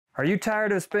Are you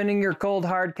tired of spending your cold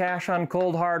hard cash on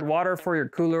cold hard water for your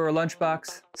cooler or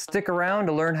lunchbox? Stick around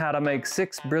to learn how to make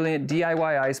 6 brilliant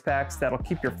DIY ice packs that'll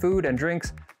keep your food and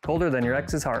drinks colder than your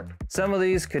ex's heart. Some of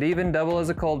these could even double as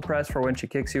a cold press for when she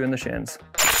kicks you in the shins.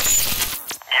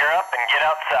 Gear up and get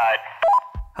outside.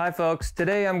 Hi folks,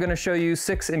 today I'm going to show you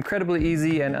 6 incredibly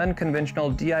easy and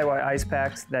unconventional DIY ice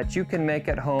packs that you can make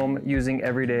at home using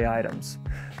everyday items.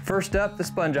 First up, the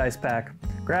sponge ice pack.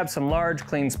 Grab some large,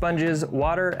 clean sponges,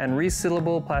 water, and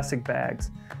resealable plastic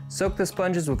bags. Soak the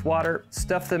sponges with water,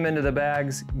 stuff them into the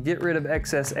bags, get rid of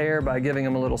excess air by giving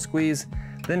them a little squeeze,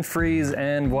 then freeze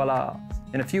and voila!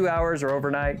 In a few hours or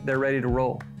overnight, they're ready to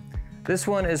roll. This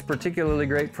one is particularly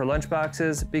great for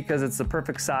lunchboxes because it's the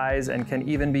perfect size and can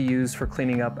even be used for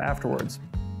cleaning up afterwards.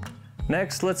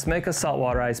 Next, let's make a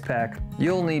saltwater ice pack.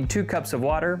 You'll need 2 cups of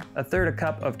water, 1/3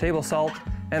 cup of table salt,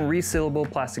 and resealable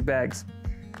plastic bags.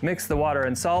 Mix the water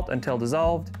and salt until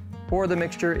dissolved, pour the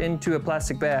mixture into a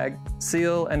plastic bag,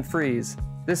 seal and freeze.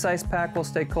 This ice pack will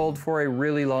stay cold for a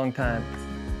really long time.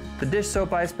 The dish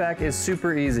soap ice pack is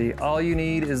super easy. All you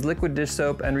need is liquid dish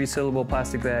soap and resealable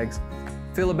plastic bags.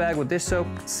 Fill a bag with dish soap,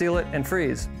 seal it, and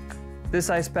freeze. This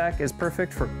ice pack is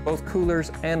perfect for both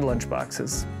coolers and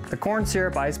lunchboxes. The corn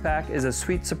syrup ice pack is a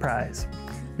sweet surprise.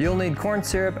 You'll need corn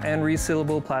syrup and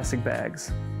resealable plastic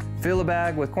bags. Fill a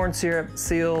bag with corn syrup,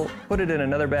 seal, put it in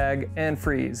another bag, and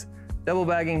freeze. Double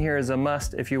bagging here is a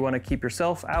must if you want to keep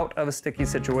yourself out of a sticky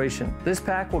situation. This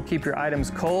pack will keep your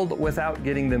items cold without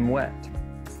getting them wet.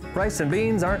 Rice and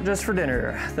beans aren't just for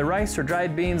dinner. The rice or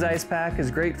dried beans ice pack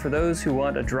is great for those who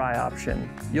want a dry option.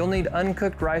 You'll need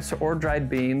uncooked rice or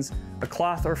dried beans, a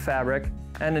cloth or fabric,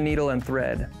 and a needle and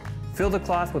thread. Fill the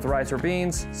cloth with rice or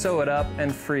beans, sew it up,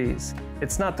 and freeze.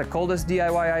 It's not the coldest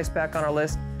DIY ice pack on our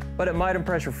list, but it might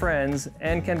impress your friends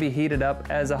and can be heated up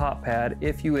as a hot pad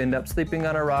if you end up sleeping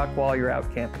on a rock while you're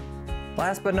out camping.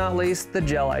 Last but not least, the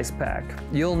gel ice pack.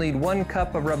 You'll need 1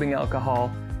 cup of rubbing alcohol,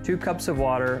 2 cups of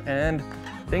water, and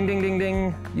ding ding ding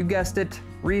ding, you guessed it,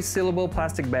 resealable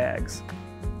plastic bags.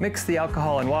 Mix the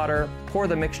alcohol and water, pour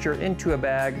the mixture into a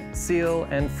bag, seal,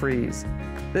 and freeze.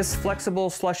 This flexible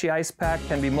slushy ice pack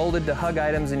can be molded to hug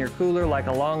items in your cooler like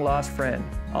a long-lost friend,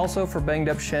 also for banged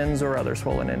up shins or other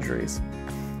swollen injuries.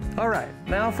 Alright,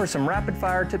 now for some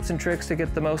rapid-fire tips and tricks to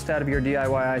get the most out of your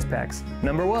DIY ice packs.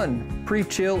 Number 1,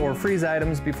 pre-chill or freeze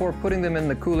items before putting them in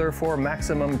the cooler for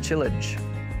maximum chillage.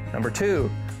 Number 2,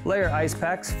 layer ice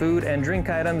packs, food, and drink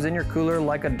items in your cooler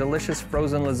like a delicious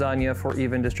frozen lasagna for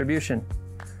even distribution.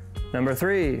 Number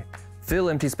 3, fill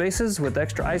empty spaces with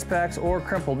extra ice packs or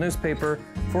crumpled newspaper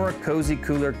for a cozy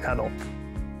cooler cuddle.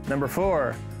 Number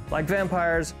 4, like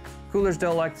vampires, coolers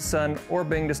don't like the sun or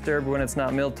being disturbed when it's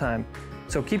not mealtime.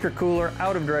 So keep your cooler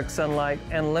out of direct sunlight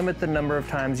and limit the number of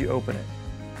times you open it.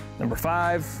 Number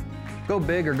 5, go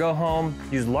big or go home,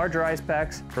 use larger ice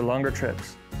packs for longer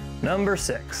trips. Number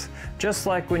 6, just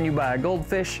like when you buy a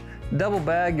goldfish, double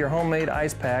bag your homemade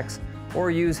ice packs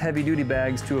or use heavy-duty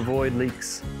bags to avoid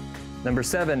leaks. Number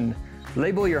 7,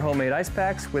 label your homemade ice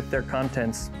packs with their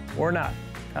contents, or not.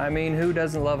 I mean, who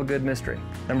doesn't love a good mystery?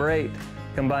 Number 8,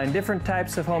 combine different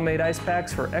types of homemade ice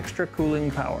packs for extra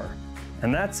cooling power.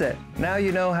 And that's it. Now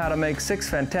you know how to make 6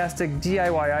 fantastic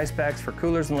DIY ice packs for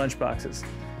coolers and lunchboxes.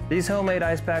 These homemade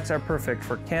ice packs are perfect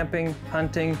for camping,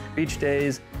 hunting, beach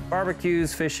days,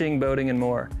 barbecues, fishing, boating, and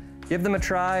more. Give them a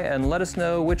try and let us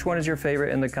know which one is your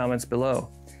favorite in the comments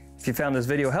below. If you found this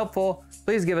video helpful,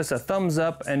 please give us a thumbs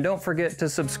up and don't forget to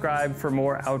subscribe for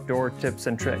more outdoor tips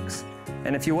and tricks.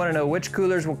 And if you want to know which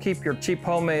coolers will keep your cheap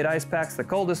homemade ice packs the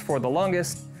coldest for the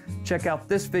longest, check out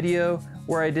this video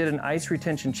where I did an ice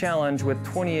retention challenge with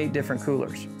 28 different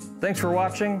coolers. Thanks for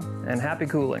watching and happy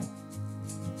cooling.